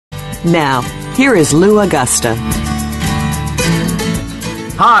Now, here is Lou Augusta.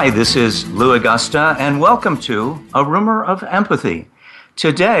 Hi, this is Lou Augusta, and welcome to A Rumor of Empathy.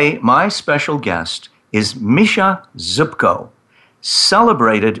 Today, my special guest is Mischa Zupko.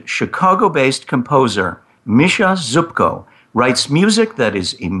 Celebrated Chicago-based composer Mischa Zupko writes music that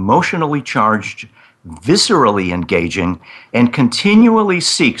is emotionally charged, viscerally engaging, and continually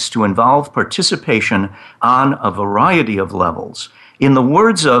seeks to involve participation on a variety of levels. In the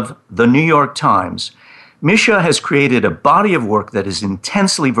words of the New York Times, Mischa has created a body of work that is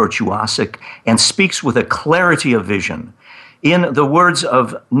intensely virtuosic and speaks with a clarity of vision. In the words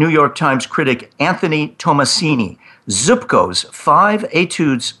of New York Times critic Anthony Tomasini, Zupko's 5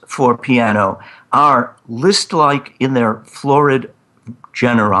 etudes for piano are Liszt-like in their florid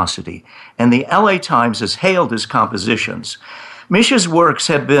generosity, and the LA Times has hailed his compositions. Mischa's works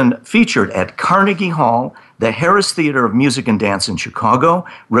have been featured at Carnegie Hall, the Harris Theater of Music and Dance in Chicago,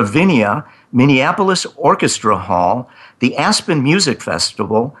 Ravinia, Minneapolis Orchestra Hall, the Aspen Music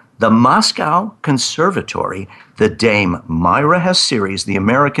Festival, the Moscow Conservatory, the Dame Myra Hess Series, the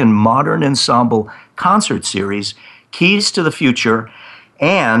American Modern Ensemble Concert Series, Keys to the Future,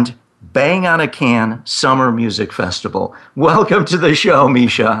 and Bang on a Can Summer Music Festival. Welcome to the show,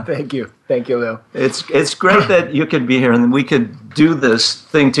 Mischa. Thank you. Thank you, Lou. It's great that you could be here and we could do this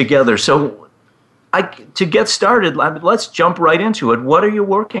thing together. So to get started, let's jump right into it. What are you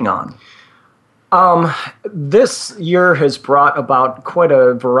working on? This year has brought about quite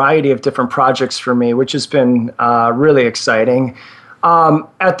a variety of different projects for me, which has been really exciting.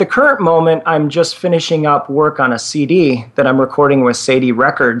 At the current moment, I'm just finishing up work on a CD that I'm recording with Sadie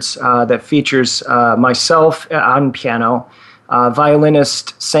Records that features myself on piano,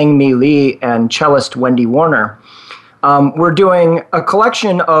 violinist Sang-Mi Lee, and cellist Wendy Warner. We're doing a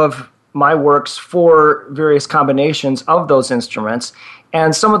collection of my works for various combinations of those instruments,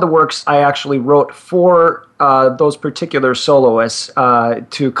 and some of the works I actually wrote for those particular soloists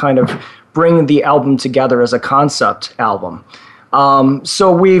to kind of bring the album together as a concept album.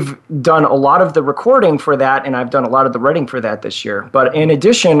 So we've done a lot of the recording for that, and I've done a lot of the writing for that this year. But in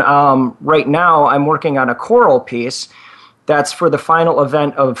addition, right now I'm working on a choral piece that's for the final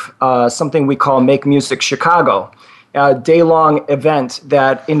event of something we call Make Music Chicago, a day-long event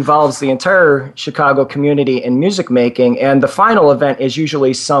that involves the entire Chicago community in music making. And the final event is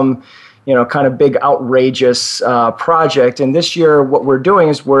usually some kind of big, outrageous project. And this year, what we're doing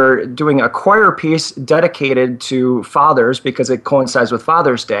is we're doing a choir piece dedicated to fathers because it coincides with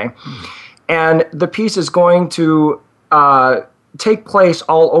Father's Day. And the piece is going to take place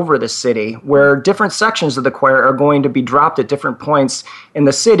all over the city, where different sections of the choir are going to be dropped at different points in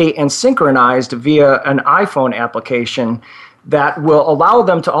the city and synchronized via an iPhone application that will allow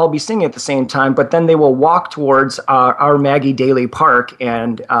them to all be singing at the same time, but then they will walk towards our Maggie Daley Park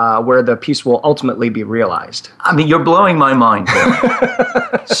and where the piece will ultimately be realized. I mean, you're blowing my mind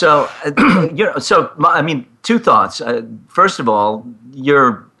here. So, two thoughts. First of all,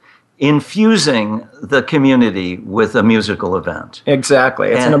 you're infusing the community with a musical event. Exactly.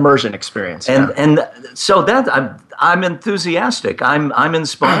 It's an immersion experience. And so that I'm enthusiastic. I'm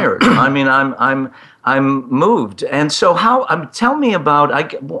inspired. I mean, I'm moved. And so tell me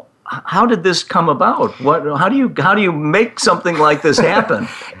about how did this come about? How do you make something like this happen?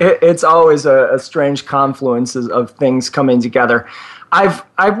 It's always a strange confluence of things coming together.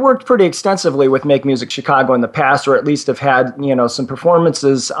 I've worked pretty extensively with Make Music Chicago in the past, or at least have had some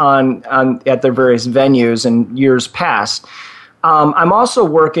performances at their various venues in years past. I'm also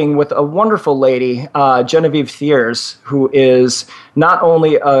working with a wonderful lady, Genevieve Thiers, who is not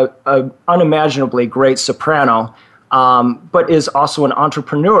only a unimaginably great soprano, but is also an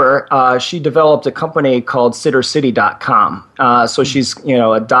entrepreneur. She developed a company called sittercity.com. So she's,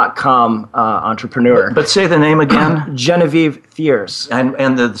 a .com entrepreneur. But say the name again. Genevieve Thiers.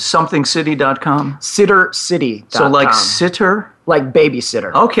 And the somethingcity.com? Sittercity.com. So like sitter? Like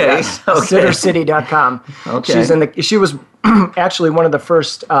babysitter. Okay. Yes. Okay. Sittercity.com. Okay. She was actually one of the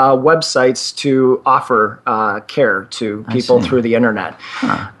first websites to offer care to people through the internet.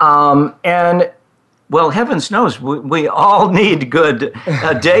 Huh. Well, heavens knows, we all need good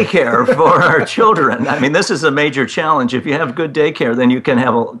daycare for our children. I mean, this is a major challenge. If you have good daycare, then you can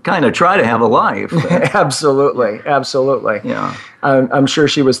try to have a life. Absolutely. Yeah. I'm sure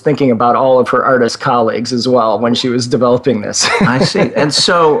she was thinking about all of her artist colleagues as well when she was developing this. I see. And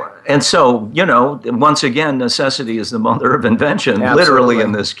so, once again, necessity is the mother of invention, Absolutely. Literally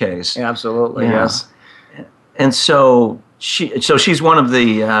in this case. Absolutely, Yeah. yes. And so she's one of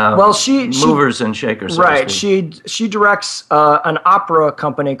the movers and shakers. Right. She directs an opera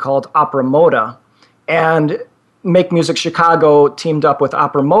company called Opera Moda, and Make Music Chicago teamed up with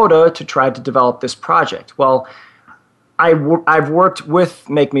Opera Moda to try to develop this project. Well, I've worked with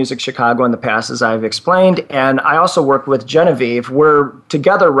Make Music Chicago in the past, as I've explained, and I also work with Genevieve. We're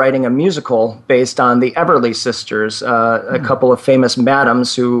together writing a musical based on the Everly Sisters, a couple of famous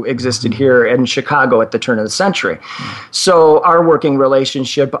madams who existed here in Chicago at the turn of the century. So our working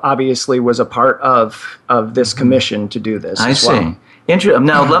relationship obviously was a part of this commission to do this. I as see. well.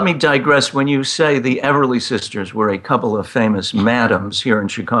 Now, let me digress. When you say the Everly Sisters were a couple of famous madams here in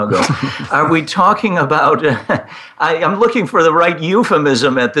Chicago, are we talking about, I'm looking for the right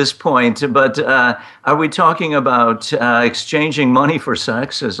euphemism at this point, but are we talking about exchanging money for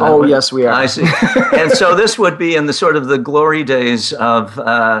sex? Yes, we are. I see. And so this would be in the sort of the glory days of,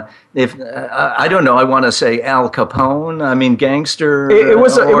 I don't know, I want to say Al Capone, I mean gangster,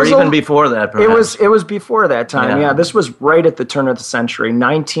 before that, perhaps. It was before that time, yeah. This was right at the turn of the century.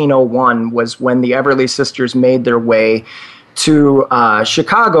 1901 was when the Everly Sisters made their way to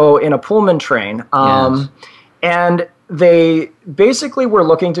Chicago in a Pullman train. And they basically were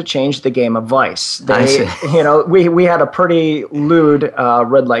looking to change the game of vice. I see. We had a pretty lewd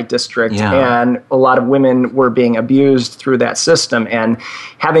red light district, and a lot of women were being abused through that system. And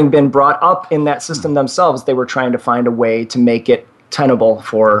having been brought up in that system themselves, they were trying to find a way to make it tenable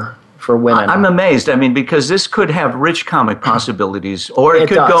for women. I'm amazed. I mean, because this could have rich comic possibilities, or it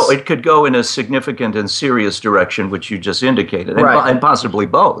could go in a significant and serious direction, which you just indicated, and possibly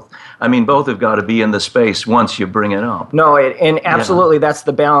both. I mean, both have got to be in the space once you bring it up. No, and absolutely, that's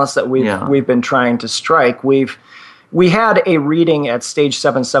the balance that we've been trying to strike. We had a reading at Stage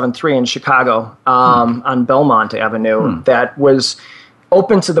 773 in Chicago on Belmont Avenue that was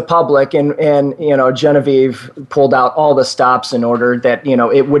open to the public, and Genevieve pulled out all the stops in order that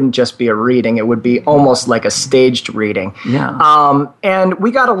it wouldn't just be a reading; it would be almost like a staged reading. And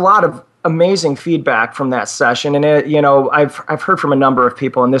we got a lot of amazing feedback from that session, and I've heard from a number of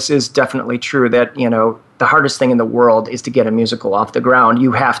people, and this is definitely true, that the hardest thing in the world is to get a musical off the ground.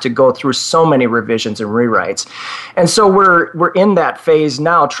 You have to go through so many revisions and rewrites, and so we're in that phase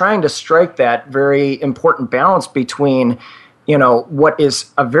now, trying to strike that very important balance between what is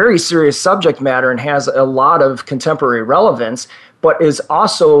a very serious subject matter and has a lot of contemporary relevance, but is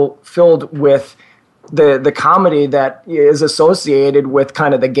also filled with the comedy that is associated with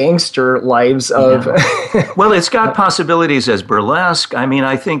kind of the gangster lives of... Well, it's got possibilities as burlesque. I mean,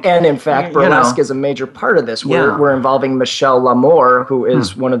 I think... And in fact, burlesque is a major part of this. We're involving Michelle L'Amour, who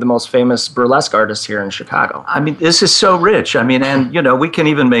is one of the most famous burlesque artists here in Chicago. I mean, this is so rich. I mean, and, we can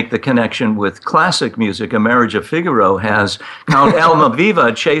even make the connection with classic music. A Marriage of Figaro has Count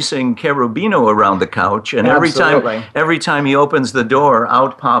Almaviva chasing Cherubino around the couch, and every time he opens the door,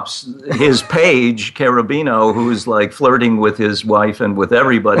 out pops his page, Cherubino, who's like flirting with his wife and with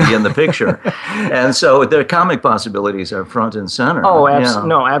everybody in the picture. And so the comic possibilities are front and center. Oh,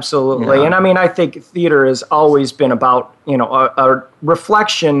 no, absolutely. Yeah. And I mean, I think theater has always been about, a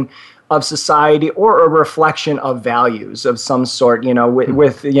reflection of society or a reflection of values of some sort,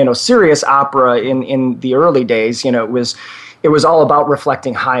 with serious opera in the early days, it was all about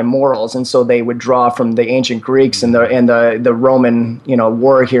reflecting high morals, and so they would draw from the ancient Greeks and the Roman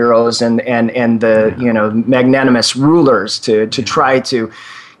war heroes and the magnanimous rulers to try to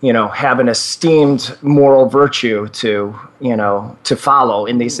have an esteemed moral virtue to follow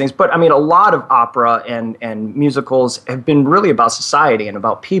in these things. But I mean, a lot of opera and musicals have been really about society and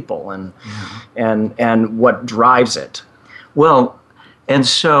about people and what drives it. Well, and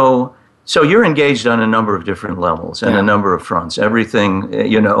so you're engaged on a number of different levels and a number of fronts. Everything,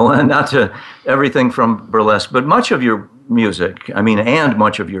 not to everything from burlesque, but much of your music,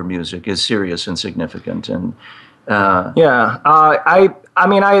 much of your music is serious and significant. And I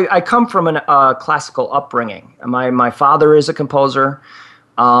come from a classical upbringing. My father is a composer,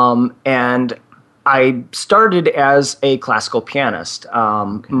 and I started as a classical pianist.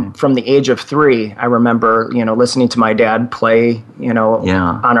 From the age of 3, I remember, listening to my dad play, on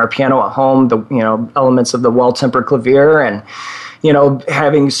our piano at home, the, elements of the well-tempered clavier, and,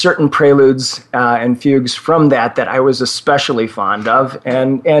 having certain preludes and fugues from that I was especially fond of,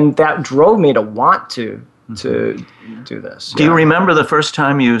 and that drove me to want to do this. Do you remember the first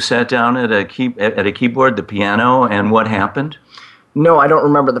time you sat down at a keyboard, the piano, and what happened? No, I don't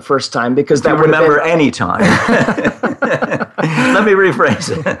remember the first time, because that would remember any time. Let me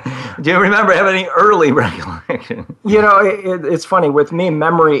rephrase it. Do you remember having any early recollection? It's funny. With me,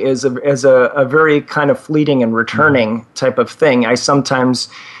 memory is a very kind of fleeting and returning type of thing. I sometimes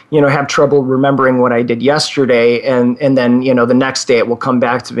have trouble remembering what I did yesterday, and then the next day it will come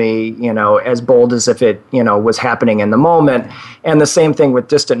back to me as bold as if it was happening in the moment. And the same thing with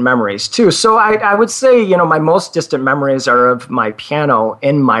distant memories too. So I would say my most distant memories are of my piano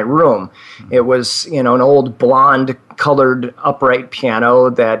in my room. It was an old blonde colored upright piano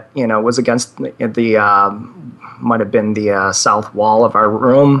that was against the might have been the south wall of our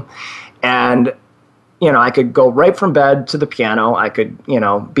room. And I could go right from bed to the piano. I could,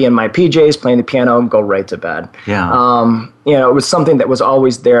 be in my PJs playing the piano and go right to bed. Yeah. It was something that was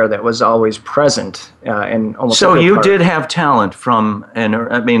always there, that was always present in almost. So you did have talent from an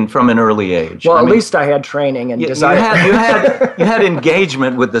early age. Well, at least I had training and desire. You had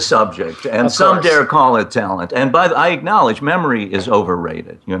engagement with the subject, and some dare call it talent. And I acknowledge memory is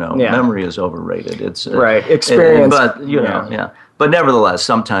overrated. Memory is overrated. It's right experience, but But nevertheless,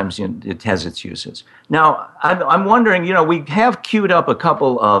 sometimes it has its uses. Now, I'm wondering, we have queued up a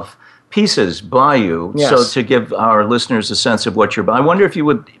couple of pieces by you, so to give our listeners a sense of what you're by. I wonder if you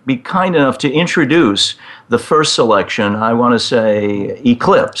would be kind enough to introduce the first selection. I want to say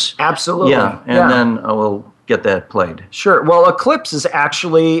Eclipse. Absolutely. Yeah, and then we'll get that played. Sure. Well, Eclipse is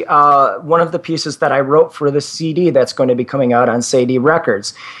actually one of the pieces that I wrote for the CD that's going to be coming out on Sadie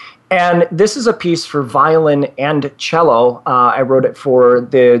Records. And this is a piece for violin and cello. I wrote it for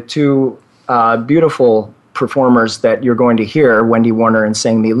the two beautiful performers that you're going to hear, Wendy Warner and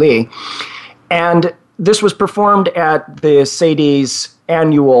Sang-Mi Lee. And this was performed at the Sadie's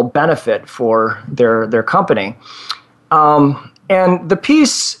annual benefit for their company. And the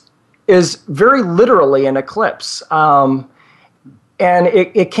piece is very literally an eclipse. And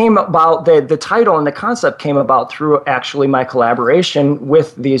it came about, the title and the concept came about through actually my collaboration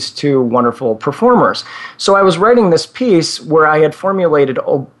with these two wonderful performers. So I was writing this piece where I had formulated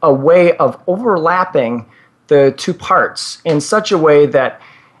a way of overlapping the two parts in such a way that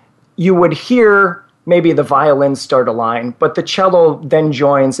you would hear maybe the violin start a line, but the cello then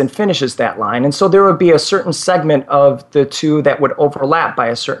joins and finishes that line. And so there would be a certain segment of the two that would overlap by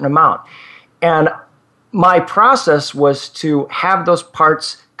a certain amount. And my process was to have those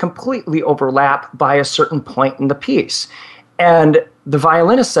parts completely overlap by a certain point in the piece. And the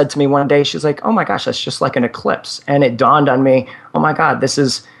violinist said to me one day, she's like, "Oh my gosh, that's just like an eclipse." And it dawned on me, oh my God, this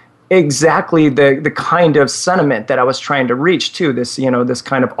is exactly the kind of sentiment that I was trying to reach too. This, this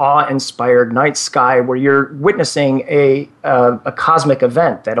kind of awe-inspired night sky where you're witnessing a cosmic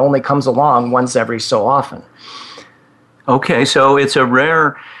event that only comes along once every so often. Okay, so it's a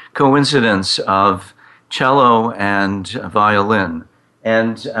rare coincidence of cello and violin.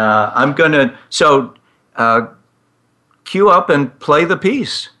 And I'm going to, cue up and play the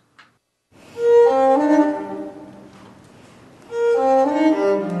piece.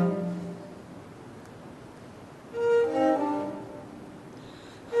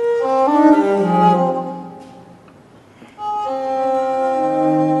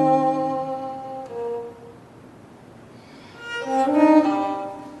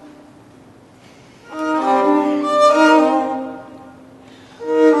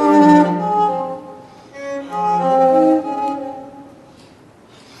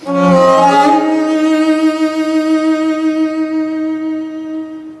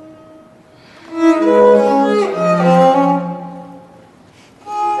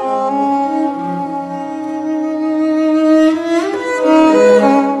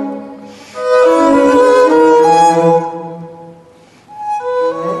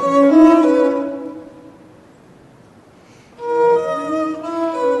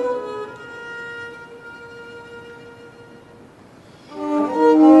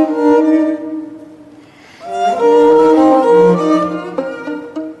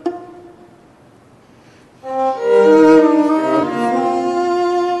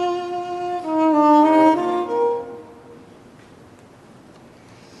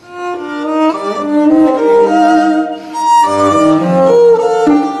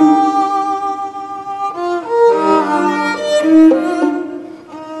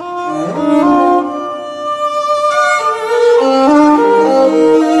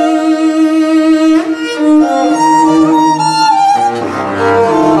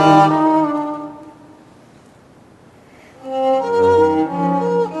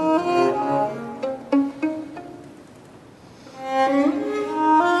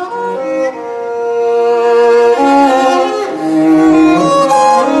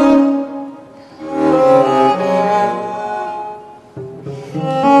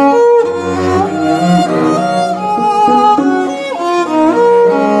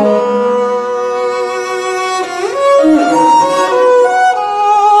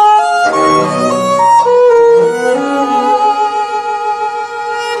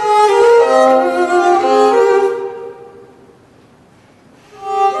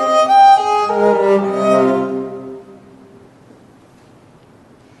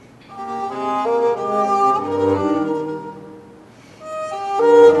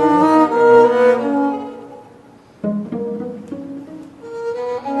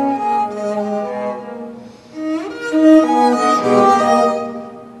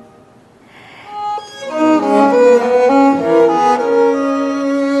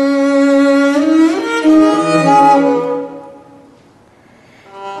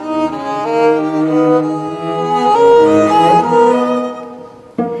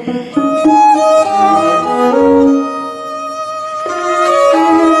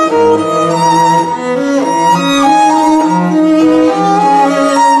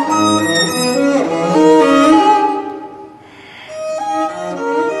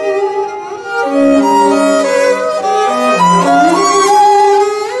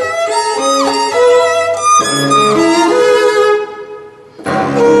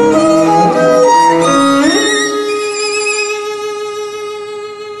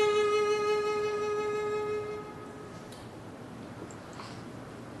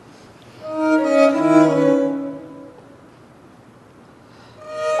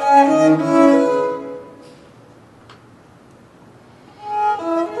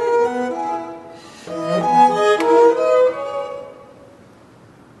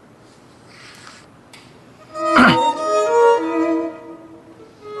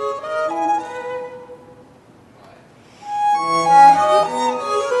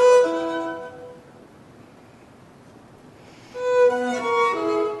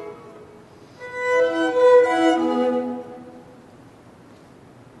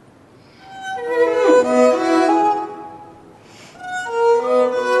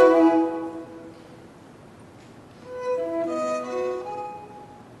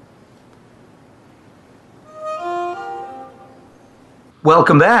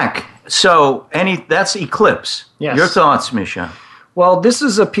 Welcome back. So, that's Eclipse. Yes. Your thoughts, Mischa? Well, this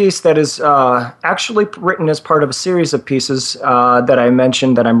is a piece that is actually written as part of a series of pieces that I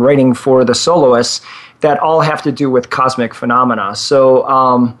mentioned that I'm writing for the soloists that all have to do with cosmic phenomena. So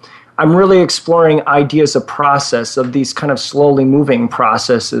I'm really exploring ideas of process, of these kind of slowly moving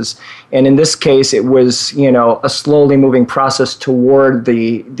processes. And in this case, it was, a slowly moving process toward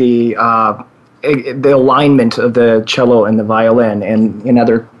the alignment of the cello and the violin. And in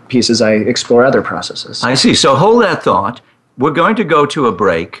other pieces, I explore other processes. I see. So hold that thought. We're going to go to a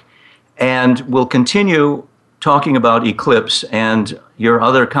break, and we'll continue talking about Eclipse and your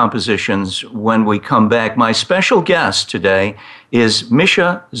other compositions when we come back. My special guest today is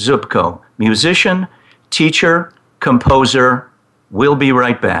Mischa Zupko, musician, teacher, composer. We'll be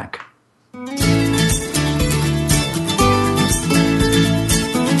right back.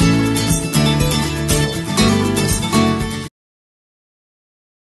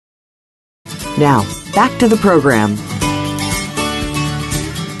 Now, back to the program.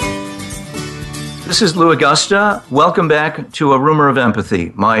 This is Lou Augusta. Welcome back to A Rumor of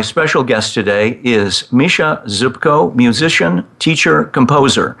Empathy. My special guest today is Mischa Zupko, musician, teacher,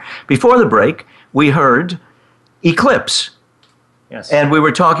 composer. Before the break, we heard Eclipse. Yes. And we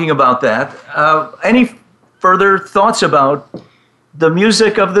were talking about that. Any further thoughts about the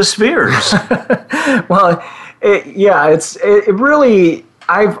music of the spheres? Well, it really...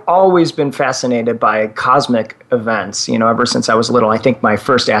 I've always been fascinated by cosmic events, ever since I was little. I think my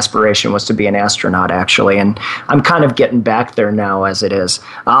first aspiration was to be an astronaut, actually, and I'm kind of getting back there now as it is.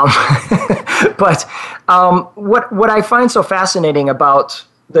 But what I find so fascinating about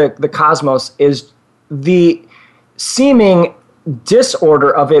the cosmos is the seeming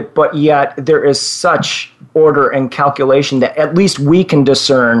disorder of it, but yet there is such order and calculation that at least we can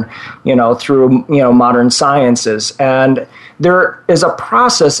discern, through, modern sciences. And there is a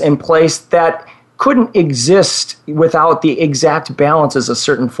process in place that couldn't exist without the exact balances of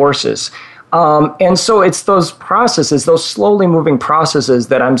certain forces. And so it's those processes, those slowly moving processes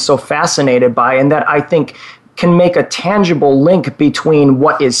that I'm so fascinated by, and that I think can make a tangible link between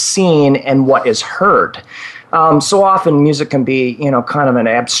what is seen and what is heard. So often music can be, kind of an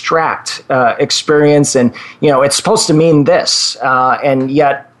abstract experience, and, it's supposed to mean this, and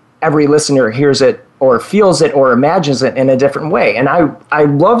yet every listener hears it or feels it or imagines it in a different way. And I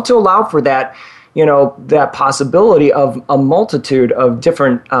love to allow for that, that possibility of a multitude of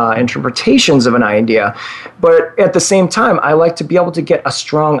different interpretations of an idea. But at the same time, I like to be able to get a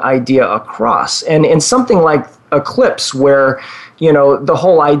strong idea across. And in something like Eclipse, where the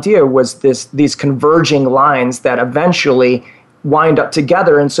whole idea was these converging lines that eventually wind up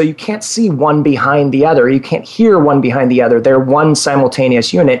together, and so you can't see one behind the other. You can't hear one behind the other. They're one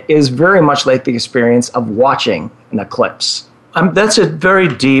simultaneous unit, is very much like the experience of watching an eclipse. That's a very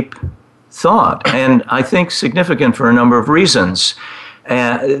deep thought, and I think significant for a number of reasons.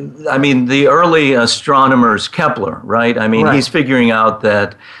 The early astronomers, Kepler, right? Right. He's figuring out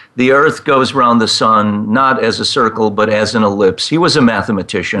that the Earth goes around the sun not as a circle, but as an ellipse. He was a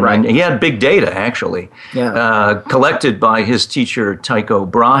mathematician, right. And he had big data, actually, collected by his teacher, Tycho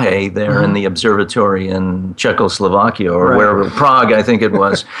Brahe, there in the observatory in Czechoslovakia, or wherever, Prague, I think it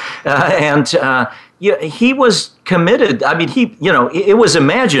was. He was committed. It was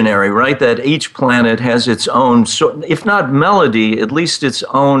imaginary, right? That each planet has its own, if not melody, at least its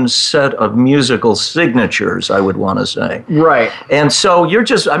own set of musical signatures, I would want to say. Right. And so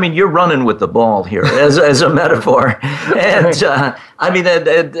you're running with the ball here as a metaphor. And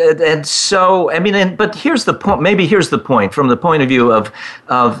but here's the point. Maybe here's the point from the point of view of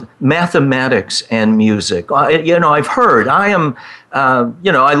mathematics and music. I've heard. I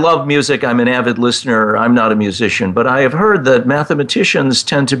love music. I'm an avid listener. I'm not a musician, but I have heard that mathematicians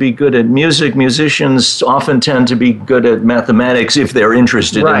tend to be good at music. Musicians often tend to be good at mathematics if they're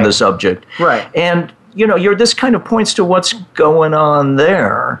interested in the subject. Right. And this kind of points to what's going on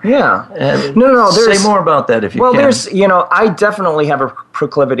there. Yeah. Say more about that if you can. Well, I definitely have a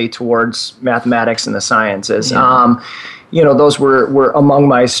proclivity towards mathematics and the sciences. Yeah. Those were among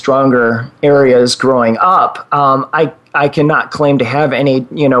my stronger areas growing up. I cannot claim to have any,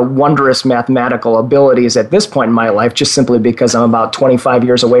 wondrous mathematical abilities at this point in my life, just simply because I'm about 25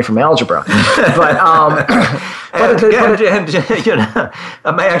 years away from algebra. May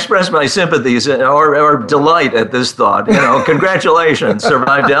I express my sympathies or delight at this thought. Congratulations,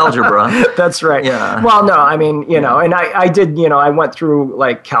 survived algebra. That's right. Yeah. Well, no, and I did, I went through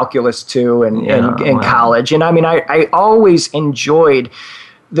like calculus too in college, and I always enjoyed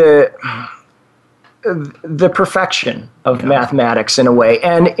the perfection of mathematics in a way.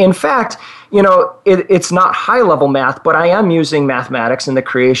 And in fact, it's not high-level math, but I am using mathematics in the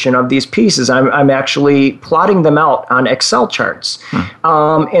creation of these pieces. I'm actually plotting them out on Excel charts.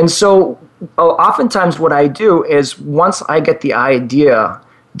 And so oftentimes what I do is once I get the idea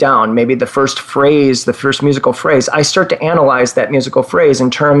down, maybe the first phrase, the first musical phrase, I start to analyze that musical phrase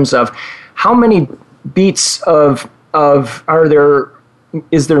in terms of how many beats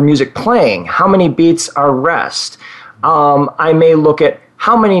is there music playing? How many beats are rest? I may look at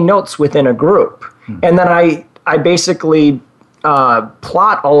how many notes within a group. And then I basically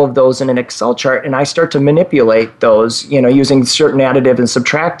plot all of those in an Excel chart, and I start to manipulate those, using certain additive and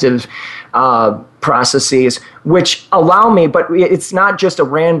subtractive processes, which allow me, but it's not just a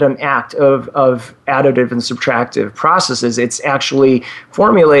random act of additive and subtractive processes. It's actually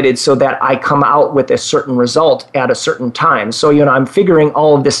formulated so that I come out with a certain result at a certain time. So, I'm figuring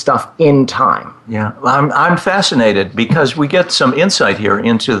all of this stuff in time. Yeah, I'm fascinated because we get some insight here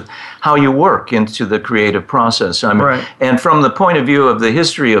into how you work, into the creative process. Right. And from the point of view of the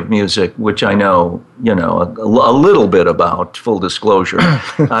history of music, which I know, a little bit about, full disclosure,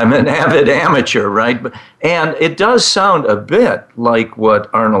 I'm an avid amateur, right? And it does sound a bit like what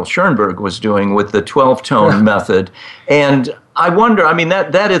Arnold Schoenberg was doing with the 12-tone method. And I wonder,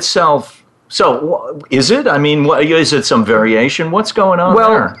 that itself. So is it? Is it some variation? What's going on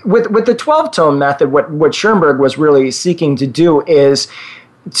there? Well, with the 12-tone method, what Schoenberg was really seeking to do is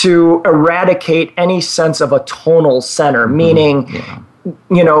to eradicate any sense of a tonal center, meaning,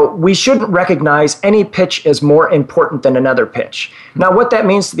 we shouldn't recognize any pitch as more important than another pitch. Now, what that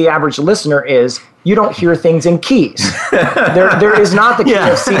means to the average listener is you don't hear things in keys. There is not the key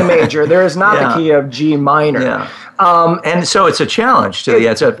of C major. There is not the key of G minor. Yeah. And so it's a challenge to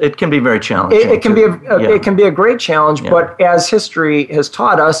it can be very challenging. It can be a great challenge, but as history has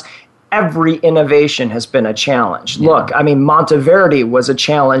taught us, every innovation has been a challenge. Yeah. Look, Monteverdi was a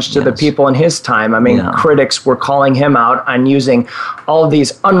challenge to the people in his time. Critics were calling him out on using all of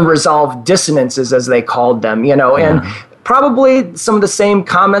these unresolved dissonances, as they called them, and probably some of the same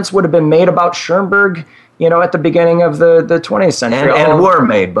comments would have been made about Schoenberg, at the beginning of the 20th century. And were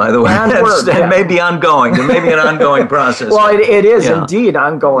made, by the way. It may be ongoing. There may be an ongoing process. Well, it is indeed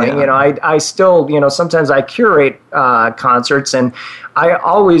ongoing. Yeah. I still, sometimes I curate concerts, and I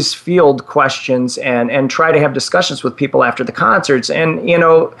always field questions and try to have discussions with people after the concerts. And,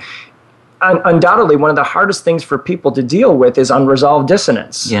 undoubtedly, one of the hardest things for people to deal with is unresolved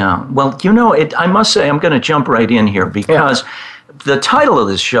dissonance. Yeah. Well, I must say, I'm going to jump right in here because the title of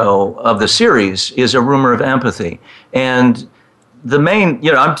this show, of the series, is A Rumor of Empathy. And the main,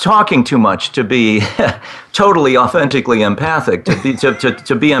 I'm talking too much to be totally authentically empathic.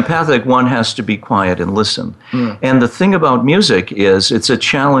 To be empathic, one has to be quiet and listen. And the thing about music is it's a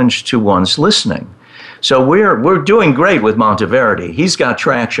challenge to one's listening. So we're doing great with Monteverdi. He's got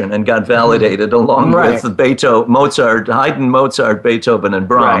traction and got validated along with Beethoven, Mozart, Haydn, Mozart, Beethoven, and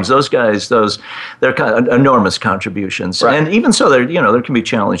Brahms. Those guys, they're kind of enormous contributions. And even so, there can be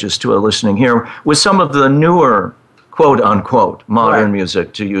challenges to a listening here with some of the newer, quote unquote, modern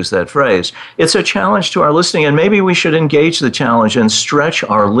music, to use that phrase. It's a challenge to our listening, and maybe we should engage the challenge and stretch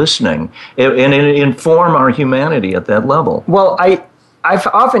our listening and inform our humanity at that level. Well, I've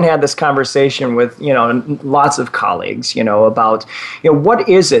often had this conversation with, lots of colleagues, about, what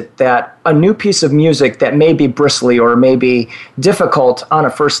is it that a new piece of music that may be bristly or may be difficult on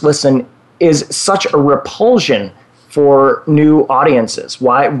a first listen is such a repulsion for new audiences?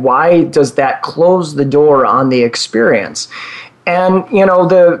 Why does that close the door on the experience? And,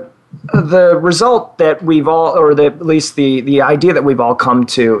 the result that we've all, or at least the idea that we've all come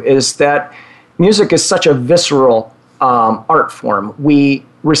to is that music is such a visceral art form. We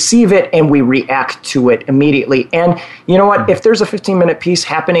receive it and we react to it immediately. And you know what? If there's a 15-minute piece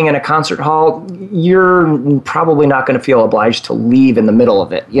happening in a concert hall, you're probably not going to feel obliged to leave in the middle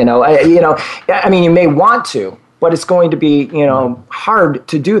of it. You may want to, but it's going to be, hard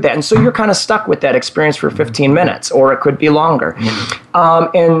to do that. And so you're kind of stuck with that experience for 15 minutes, or it could be longer.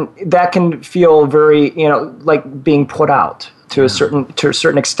 And that can feel very, like being put out to a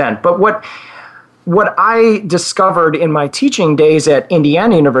certain extent. But what I discovered in my teaching days at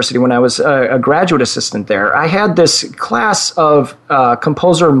Indiana University when I was a graduate assistant there, I had this class of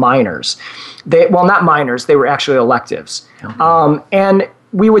composer minors. Not minors, they were actually electives. And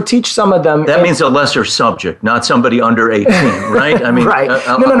we would teach some of them. That means a lesser subject, not somebody under 18, right? Right.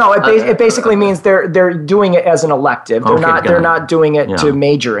 No. It basically means they're doing it as an elective. They're not doing it to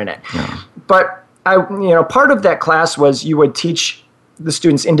major in it. Yeah. But part of that class was you would teach the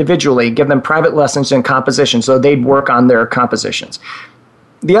students individually, give them private lessons in composition, so they'd work on their compositions.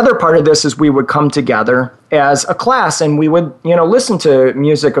 the other part of this is we would come together as a class and we would, listen to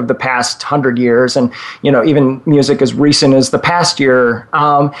music of the past 100 years and, even music as recent as the past year.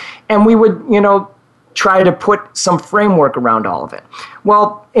 And we would, try to put some framework around all of it.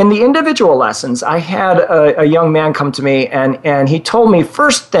 Well, in the individual lessons, I had a young man come to me and he told me,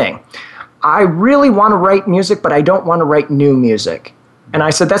 first thing, I really want to write music, but I don't want to write new music. And I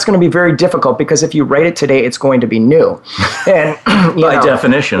said, that's going to be very difficult because if you write it today, it's going to be new. And by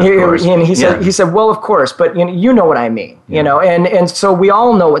definition, of course. And he said, well, of course, but you know what I mean, and so we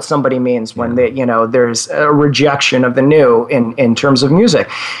all know what somebody means when there's a rejection of the new in terms of music.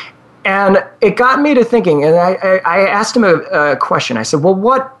 And it got me to thinking, and I asked him a question. I said, well,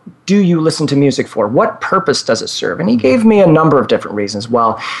 what do you listen to music for? What purpose does it serve? And he gave me a number of different reasons.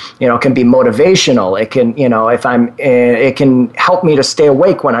 Well, it can be motivational. It can, it can help me to stay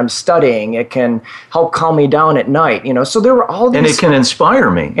awake when I'm studying. It can help calm me down at night. So there were all these. And it can inspire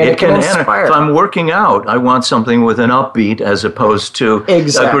me. And it can inspire. If I'm working out, I want something with an upbeat as opposed to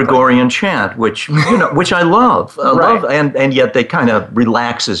a Gregorian chant, which I love. Right. And yet they kind of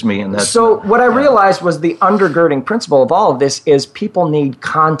relaxes me. So what I realized was the undergirding principle of all of this is people need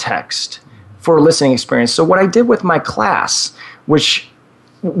context for a listening experience. So what I did with my class, which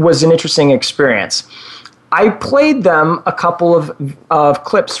was an interesting experience, I played them a couple of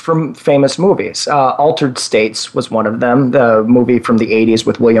clips from famous movies. Altered States was one of them, the movie from the 80s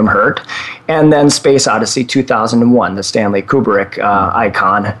with William Hurt, and then Space Odyssey 2001, the Stanley Kubrick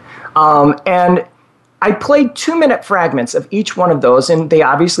icon. And I played 2-minute fragments of each one of those, and they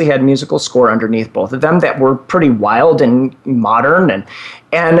obviously had musical score underneath both of them that were pretty wild and modern,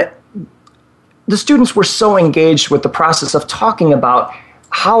 and the students were so engaged with the process of talking about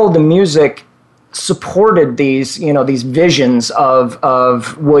how the music supported these visions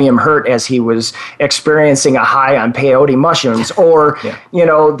of William Hurt as he was experiencing a high on peyote mushrooms, or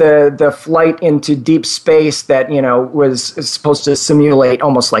the flight into deep space that was supposed to simulate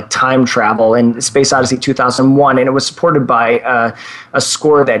almost like time travel in Space Odyssey 2001, and it was supported by a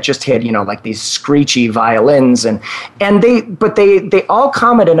score that just had like these screechy violins, and they all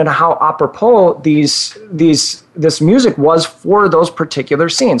commented on how apropos this music was for those particular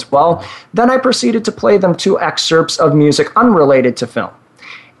scenes. Well, then I proceeded to play them 2 excerpts of music unrelated to film.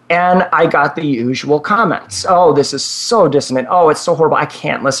 And I got the usual comments. Oh, this is so dissonant. Oh, it's so horrible. I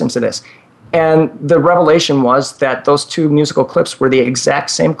can't listen to this. And the revelation was that those 2 musical clips were the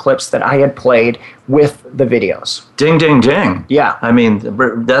exact same clips that I had played with the videos. Ding, ding, ding. Yeah. I mean,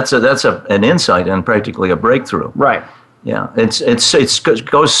 that's an insight and practically a breakthrough. Right. Yeah, it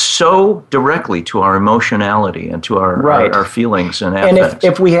goes so directly to our emotionality and to our feelings and affects. And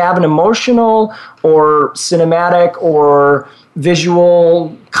if we have an emotional or cinematic or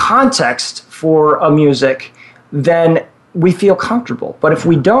visual context for a music, then we feel comfortable. But if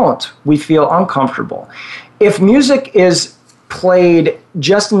we don't, we feel uncomfortable. If music is played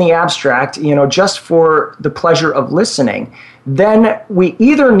just in the abstract, just for the pleasure of listening, then we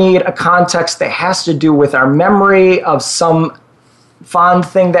either need a context that has to do with our memory of some fond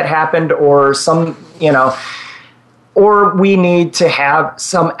thing that happened or or we need to have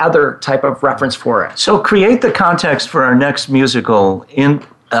some other type of reference for it. So create the context for our next musical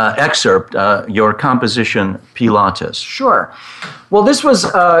excerpt, your composition, Pilates. Sure. Well, this was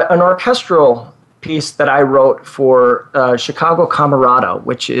an orchestral piece that I wrote for Chicago Camerata,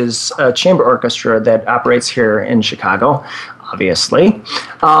 which is a chamber orchestra that operates here in Chicago, obviously.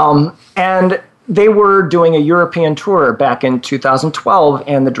 And they were doing a European tour back in 2012,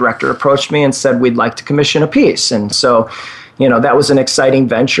 and the director approached me and said, we'd like to commission a piece. And so, that was an exciting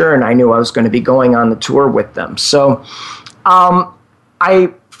venture, and I knew I was going to be going on the tour with them. So I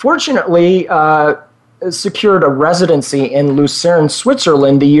fortunately secured a residency in Lucerne,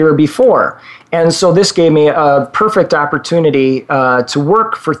 Switzerland the year before. And so this gave me a perfect opportunity to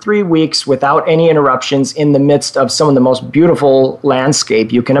work for 3 weeks without any interruptions in the midst of some of the most beautiful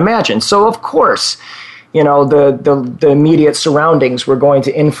landscape you can imagine. So of course, the immediate surroundings were going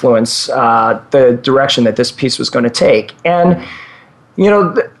to influence the direction that this piece was going to take. And,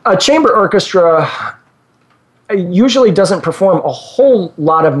 a chamber orchestra usually doesn't perform a whole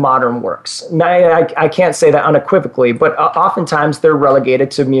lot of modern works. Now, I can't say that unequivocally, but oftentimes they're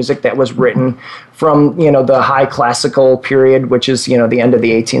relegated to music that was written from, the high classical period, which is, the end of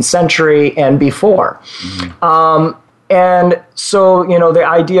the 18th century and before. Mm-hmm. And so, the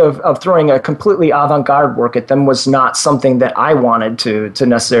idea of throwing a completely avant-garde work at them was not something that I wanted to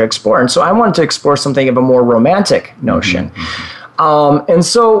necessarily explore. And so I wanted to explore something of a more romantic notion. Mm-hmm. And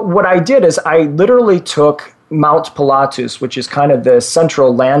so what I did is I literally took Mount Pilatus, which is kind of the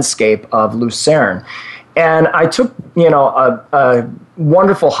central landscape of Lucerne. And I took, a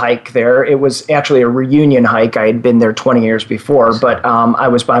wonderful hike there. It was actually a reunion hike. I had been there 20 years before, but I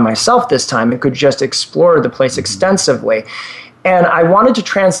was by myself this time and could just explore the place extensively. And I wanted to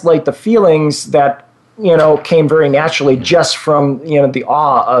translate the feelings that, came very naturally just from, the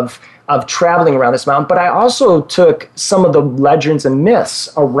awe of traveling around this mountain. But I also took some of the legends and myths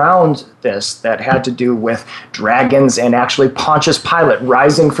around this that had to do with dragons and actually Pontius Pilate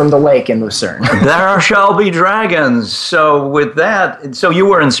rising from the lake in Lucerne. There shall be dragons. So with that, so you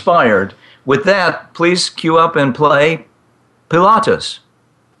were inspired. With that, please cue up and play Pilatus.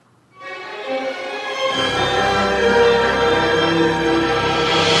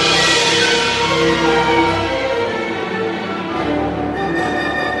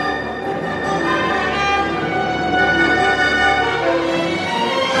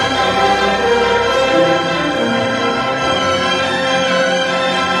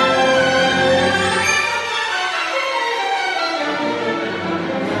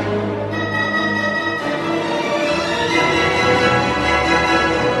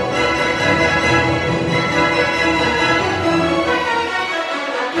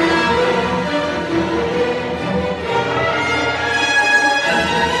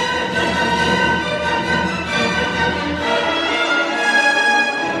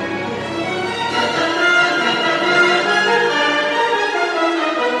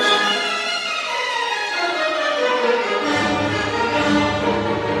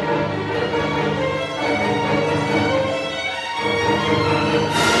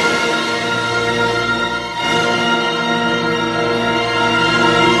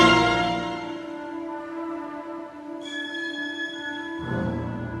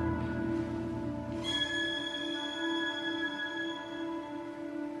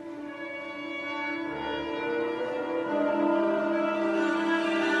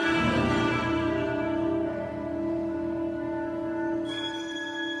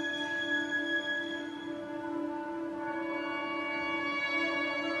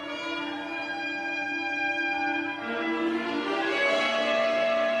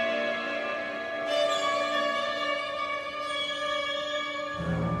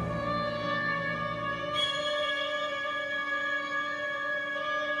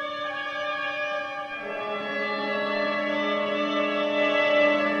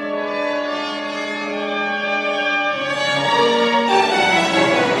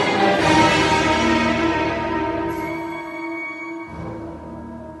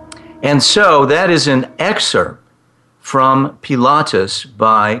 And so that is an excerpt from Pilatus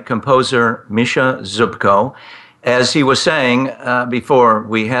by composer Mischa Zupko. As he was saying before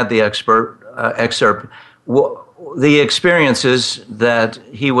we had the excerpt, the experiences that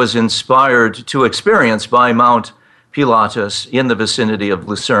he was inspired to experience by Mount Pilatus in the vicinity of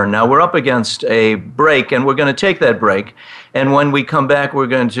Lucerne. Now we're up against a break, and we're going to take that break. And when we come back, we're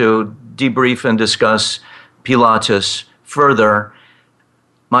going to debrief and discuss Pilatus further.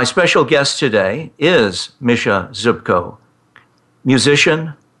 My special guest today is Mischa Zupko,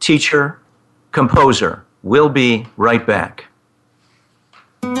 musician, teacher, composer. We'll be right back.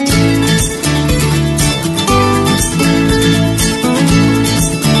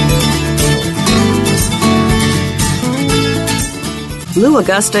 Lou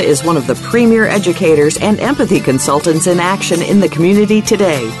Augusta is one of the premier educators and empathy consultants in action in the community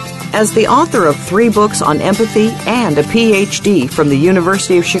today. As the author of 3 books on empathy and a PhD from the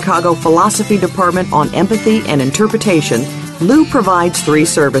University of Chicago Philosophy Department on Empathy and Interpretation, Lou provides 3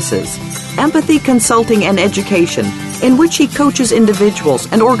 services: empathy consulting and education, in which he coaches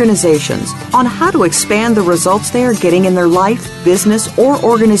individuals and organizations on how to expand the results they are getting in their life, business, or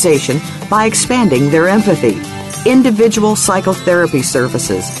organization by expanding their empathy; individual psychotherapy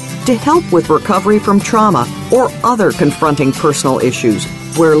services to help with recovery from trauma or other confronting personal issues,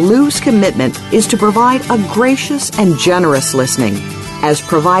 where Lou's commitment is to provide a gracious and generous listening, as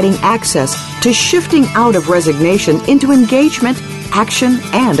providing access to shifting out of resignation into engagement, action,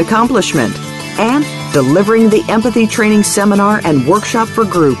 and accomplishment, and delivering the empathy training seminar and workshop for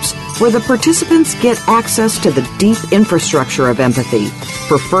groups, where the participants get access to the deep infrastructure of empathy.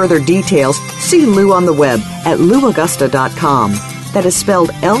 For further details, see Lou on the web at louaugusta.com. That is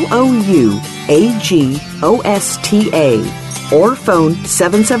spelled L-O-U-A-G-O-S-T-A. Or phone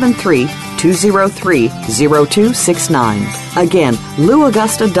 773-203-0269. Again,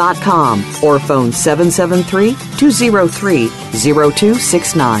 louaugusta.com or phone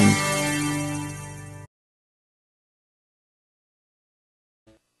 773-203-0269.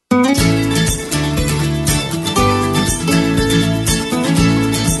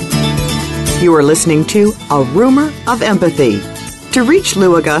 You are listening to A Rumor of Empathy. To reach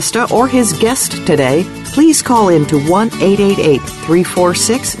Lou Augusta or his guest today, please call in to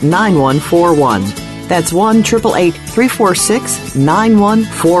 1-888-346-9141. That's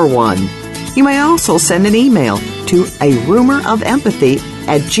 1-888-346-9141. You may also send an email to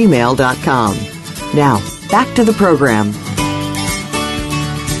arumorofempathy@gmail.com. Now, back to the program.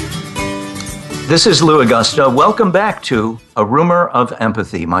 This is Lou Augusta. Welcome back to A Rumor of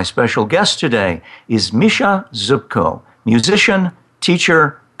Empathy. My special guest today is Mischa Zupko, musician,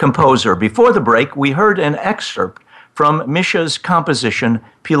 teacher, composer. Before the break, we heard an excerpt from Mischa's composition,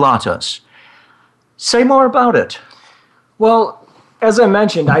 Pilatus. Say more about it. Well, as I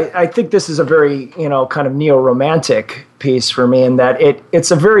mentioned, I think this is a very, kind of neo-romantic piece for me in that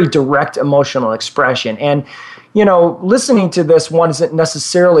it's a very direct emotional expression. And, listening to this, one isn't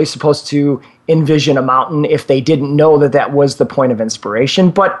necessarily supposed to envision a mountain if they didn't know that was the point of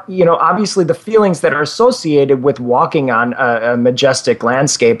inspiration. But, obviously the feelings that are associated with walking on a majestic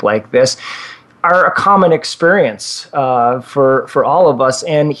landscape like this are a common experience for all of us.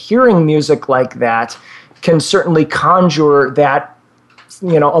 And hearing music like that can certainly conjure that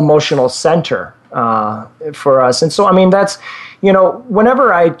emotional center for us. And so, that's,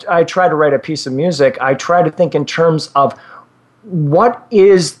 whenever I try to write a piece of music, I try to think in terms of what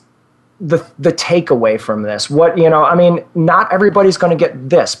is the takeaway from this. What, not everybody's going to get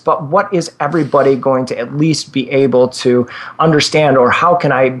this, but what is everybody going to at least be able to understand, or how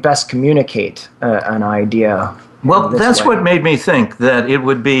can I best communicate an idea? Well, that's what made me think that it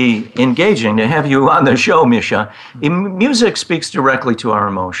would be engaging to have you on the show, Mischa. Music speaks directly to our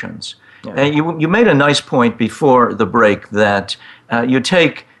emotions. Yeah. And you made a nice point before the break that you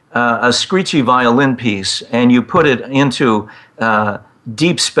take a screechy violin piece and you put it into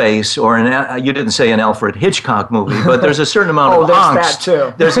deep space, or you didn't say an Alfred Hitchcock movie, but there's a certain amount of angst. That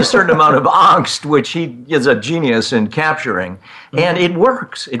too. There's a certain amount of angst, which he is a genius in capturing. And it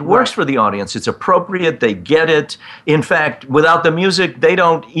works. It works for the audience. It's appropriate. They get it. In fact, without the music, they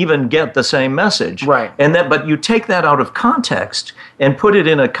don't even get the same message. Right. But you take that out of context and put it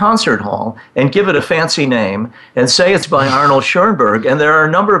in a concert hall and give it a fancy name and say it's by Arnold Schoenberg, and there are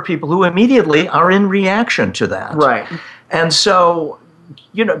a number of people who immediately are in reaction to that. Right. And so,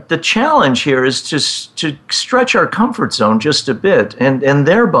 the challenge here is to stretch our comfort zone just a bit and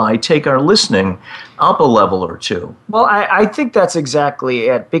thereby take our listening up a level or two. Well, I think that's exactly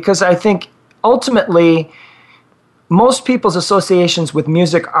it, because I think ultimately most people's associations with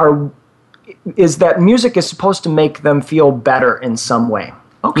music is that music is supposed to make them feel better in some way.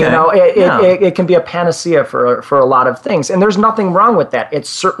 Okay. It can be a panacea for a lot of things, and there's nothing wrong with that. It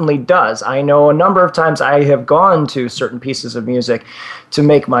certainly does. I know a number of times I have gone to certain pieces of music to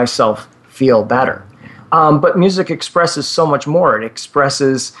make myself feel better. But music expresses so much more. It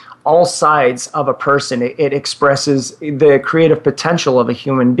expresses all sides of a person. It expresses the creative potential of a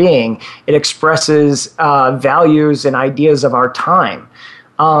human being. It expresses values and ideas of our time.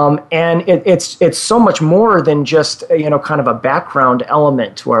 And it's so much more than just, kind of a background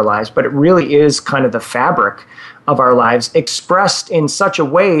element to our lives, but it really is kind of the fabric of our lives expressed in such a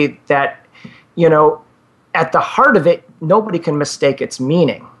way that, at the heart of it, nobody can mistake its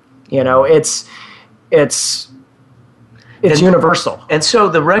meaning. It's universal. And so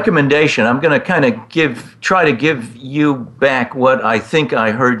the recommendation, I'm going to kind of try to give you back what I think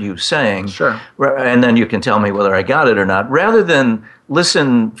I heard you saying. Sure. And then you can tell me whether I got it or not. Rather than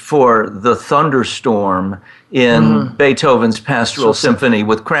listen for the thunderstorm in Beethoven's Pastoral Symphony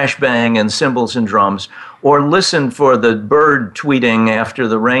with crash bang and cymbals and drums, or listen for the bird tweeting after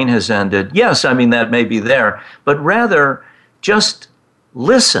the rain has ended. Yes, that may be there, but rather just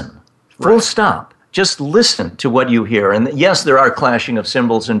listen, full stop. Just listen to what you hear. And yes, there are clashing of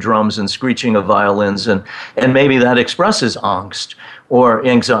cymbals and drums and screeching of violins, and maybe that expresses angst or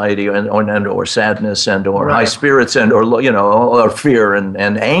anxiety or sadness or high spirits or fear and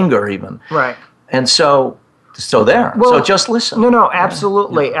anger even. Right. And so there. Well, so just listen. No,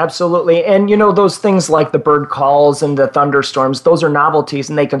 absolutely, absolutely. And those things like the bird calls and the thunderstorms, those are novelties,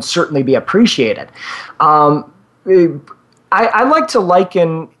 and they can certainly be appreciated. I like to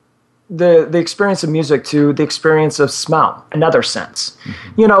liken the experience of music to the experience of smell, another sense.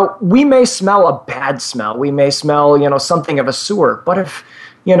 We may smell a bad smell. We may smell, something of a sewer. But if,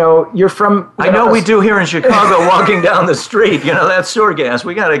 you're from... I know we do here in Chicago walking down the street, that's sewer gas.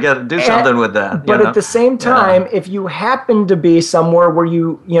 We got to do something with that. But at the same time, if you happen to be somewhere where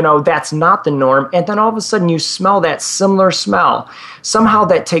that's not the norm, and then all of a sudden you smell that similar smell, somehow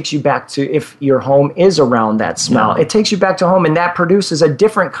that takes you back to, if your home is around that smell, it takes you back to home, and that produces a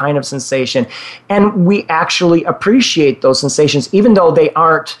different kind of sensation. And we actually appreciate those sensations, even though they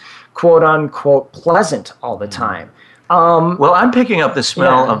aren't quote unquote pleasant all the time. Well, I'm picking up the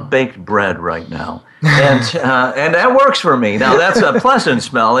smell of baked bread right now. And that works for me. Now, that's a pleasant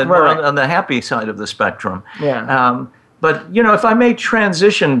smell, and Right. on the happy side of the spectrum. Yeah. But, if I may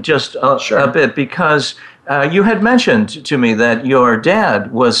transition just a bit, because you had mentioned to me that your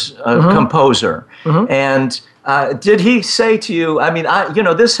dad was a composer. And did he say to you,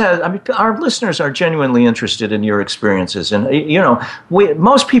 our listeners are genuinely interested in your experiences. And,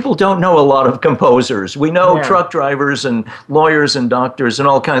 most people don't know a lot of composers. We know truck drivers and lawyers and doctors and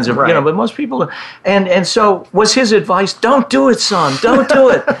all kinds of, but most people, and so was his advice, don't do it, son, don't do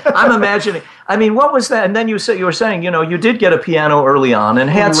it. I'm imagining. I mean, what was that? And then you were saying, you did get a piano early on and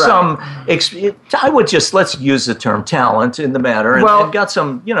had some, let's use the term talent in the matter, and got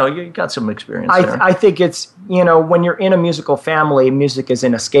some, you got some experience there. I think it's, when you're in a musical family, music is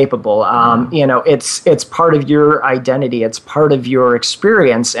inescapable. It's part of your identity. It's part of your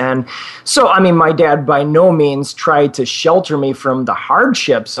experience. And so, my dad by no means tried to shelter me from the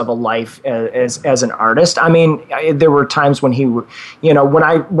hardships of a life as an artist. There were times when when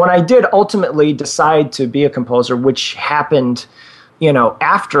I did ultimately decide to be a composer, which happened,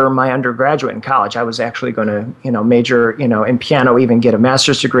 after my undergraduate in college. I was actually going to, major, in piano, even get a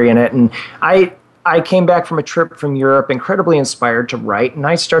master's degree in it. And I came back from a trip from Europe, incredibly inspired to write, and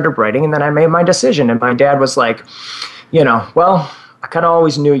I started writing, and then I made my decision. And my dad was like, well, I kind of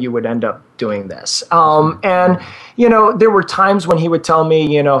always knew you would end up doing this. And, there were times when he would tell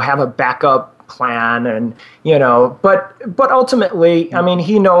me, have a backup plan, and, but ultimately,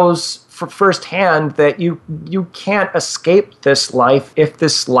 he knows firsthand that you can't escape this life if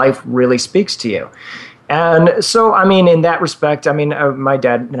this life really speaks to you. And so, in that respect, my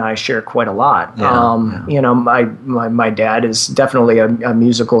dad and I share quite a lot. My dad is definitely a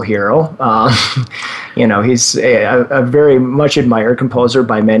musical hero. He's a very much admired composer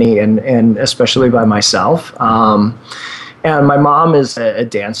by many, and especially by myself. And my mom is a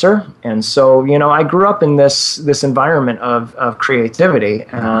dancer, and so I grew up in this environment of creativity,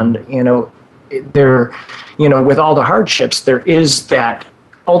 and with all the hardships, there is that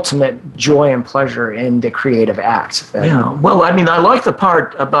ultimate joy and pleasure in the creative act. Well, I like the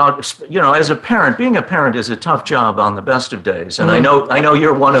part about as a parent, being a parent is a tough job on the best of days, and I know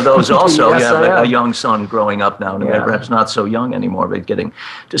you're one of those also. Yes, you have a young son growing up now, perhaps not so young anymore, but getting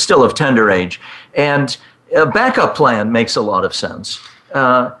to still of tender age, and a backup plan makes a lot of sense.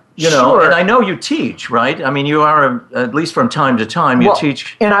 Sure. And I know you teach, right? You are, at least from time to time, you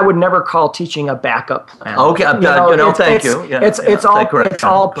teach. And I would never call teaching a backup plan. Okay, thank you. It's all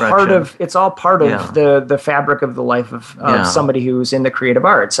part of the fabric of the life of somebody who's in the creative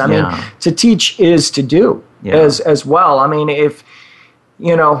arts. To teach is to do as well. If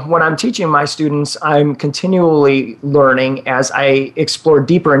when I'm teaching my students, I'm continually learning as I explore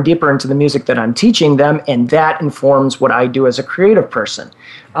deeper and deeper into the music that I'm teaching them, and that informs what I do as a creative person.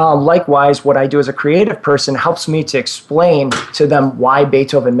 Likewise, what I do as a creative person helps me to explain to them why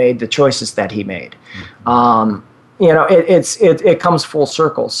Beethoven made the choices that he made. It comes full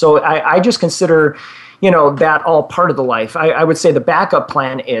circle. So I just consider that all part of the life. I would say the backup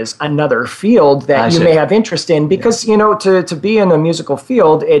plan is another field that you may have interest in, because, to be in a musical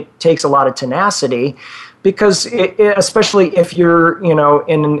field, it takes a lot of tenacity, because especially if you're,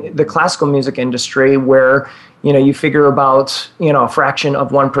 in the classical music industry where, you figure about, a fraction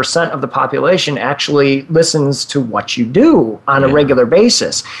of 1% of the population actually listens to what you do on a regular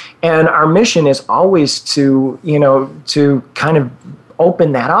basis. And our mission is always to kind of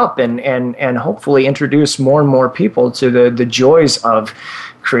open that up and hopefully introduce more and more people to the joys of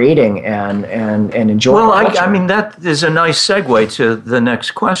creating and enjoying. Well, that is a nice segue to the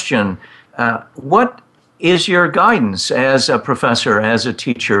next question. What is your guidance as a professor, as a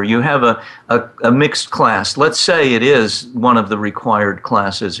teacher? You have a mixed class. Let's say it is one of the required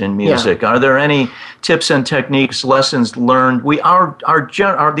classes in music. Are there any tips and techniques, lessons learned?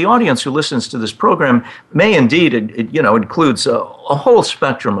 The audience who listens to this program may indeed, includes a whole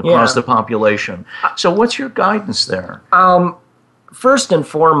spectrum across the population. So what's your guidance there? First and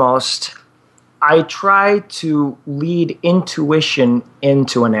foremost, I try to lead intuition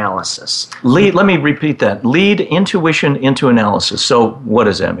into analysis. Let me repeat that. Lead intuition into analysis. So what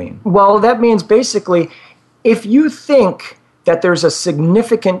does that mean? Well, that means basically, if you think that there's a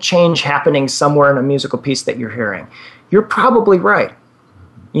significant change happening somewhere in a musical piece that you're hearing, you're probably right.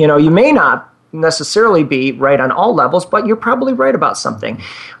 You may not necessarily be right on all levels, but you're probably right about something.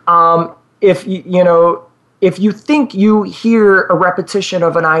 If you think you hear a repetition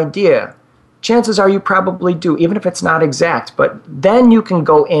of an idea, chances are you probably do, even if it's not exact. But then you can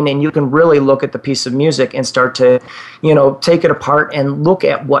go in and you can really look at the piece of music and start to, take it apart and look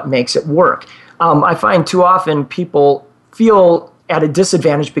at what makes it work. I find too often people feel at a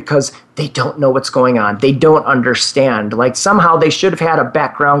disadvantage because they don't know what's going on. They don't understand. Like somehow they should have had a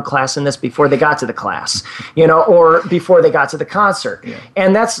background class in this before they got to the class, or before they got to the concert. Yeah.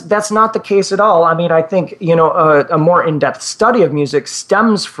 And that's not the case at all. I mean, I think, a more in-depth study of music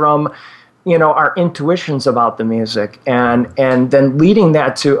stems from, our intuitions about the music and then leading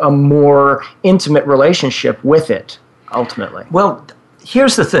that to a more intimate relationship with it, ultimately. Well,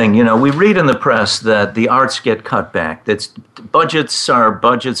 here's the thing, we read in the press that the arts get cut back. That's budgets are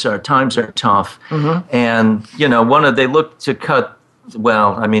times are tough, and they look to cut.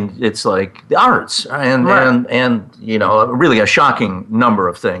 Well, I mean, it's like the arts and really a shocking number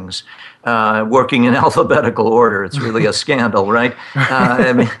of things. Working in alphabetical order, it's really a scandal, right?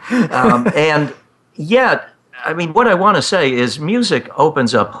 And yet. I mean, what I want to say is music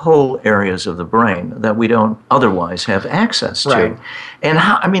opens up whole areas of the brain that we don't otherwise have access to. Right. And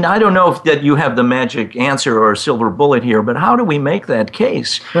I don't know if that you have the magic answer or silver bullet here, but how do we make that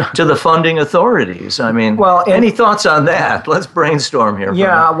case to the funding authorities? I mean, any thoughts on that? Let's brainstorm here.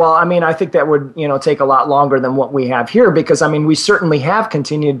 Yeah, well, I think that would, take a lot longer than what we have here because, we certainly have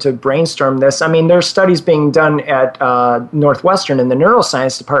continued to brainstorm this. There's studies being done at Northwestern in the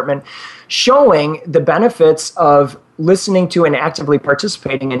neuroscience department showing the benefits of listening to and actively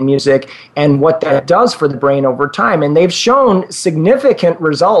participating in music and what that does for the brain over time. And they've shown significant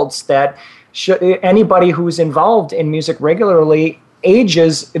results that anybody who's involved in music regularly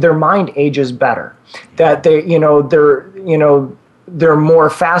their mind ages better. That they're more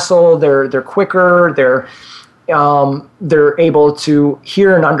facile, they're quicker, they're able to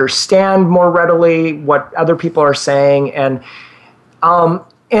hear and understand more readily what other people are saying, and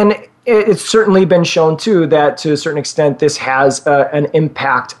it's certainly been shown, too, that to a certain extent this has an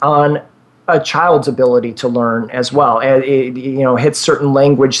impact on a child's ability to learn as well. And it hits certain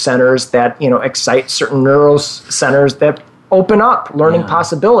language centers that, excite certain neural centers that open up learning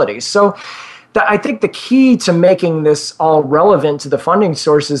possibilities. So I think the key to making this all relevant to the funding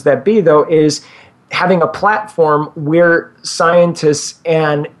sources that be, though, is having a platform where scientists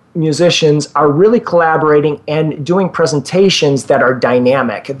and musicians are really collaborating and doing presentations that are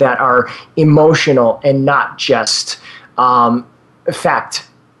dynamic, that are emotional, and not just fact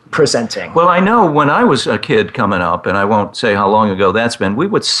presenting. Well, I know when I was a kid coming up, and I won't say how long ago that's been, we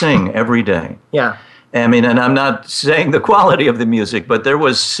would sing every day. Yeah. And I'm not saying the quality of the music, but there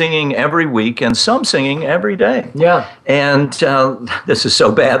was singing every week and some singing every day. Yeah. And this is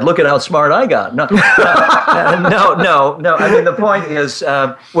so bad. Look at how smart I got. No. The point is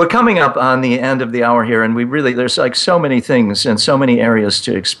we're coming up on the end of the hour here, and there's like so many things and so many areas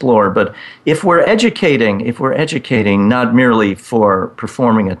to explore. But if we're educating not merely for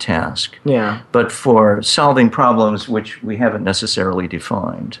performing a task, but for solving problems which we haven't necessarily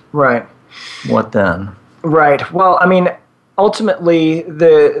defined. Right. What then? Right. Well, ultimately,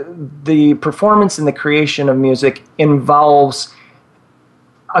 the performance and the creation of music involves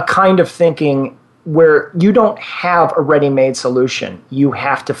a kind of thinking where you don't have a ready-made solution. You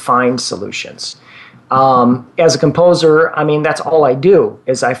have to find solutions. As a composer, that's all I do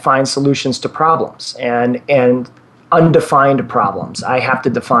is I find solutions to problems and undefined problems. I have to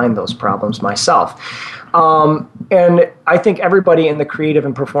define those problems myself. And I think everybody in the creative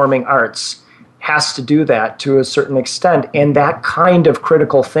and performing arts has to do that to a certain extent. And that kind of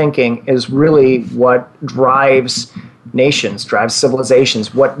critical thinking is really what drives nations, drives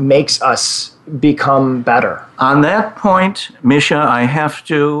civilizations, what makes us become better. On that point, Mischa, I have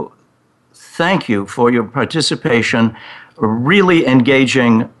to thank you for your participation, a really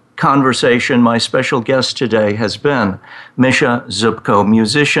engaging conversation. My special guest today has been Mischa Zupko,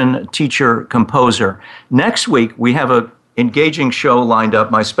 musician, teacher, composer. Next week, we have an engaging show lined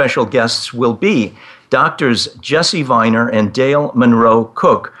up. My special guests will be Doctors Jesse Viner and Dale Monroe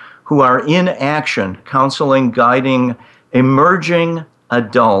Cook, who are in action, counseling, guiding emerging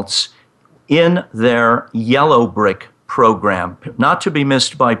adults in their Yellow Brick program, not to be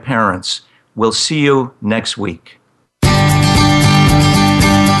missed by parents. We'll see you next week.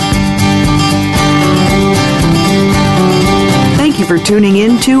 Thank you for tuning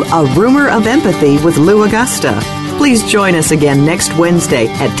in to A Rumor of Empathy with Lou Augusta. Please join us again next Wednesday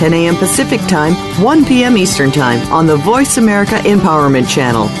at 10 a.m. Pacific Time, 1 p.m. Eastern Time on the Voice America Empowerment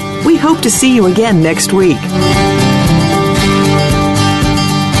Channel. We hope to see you again next week.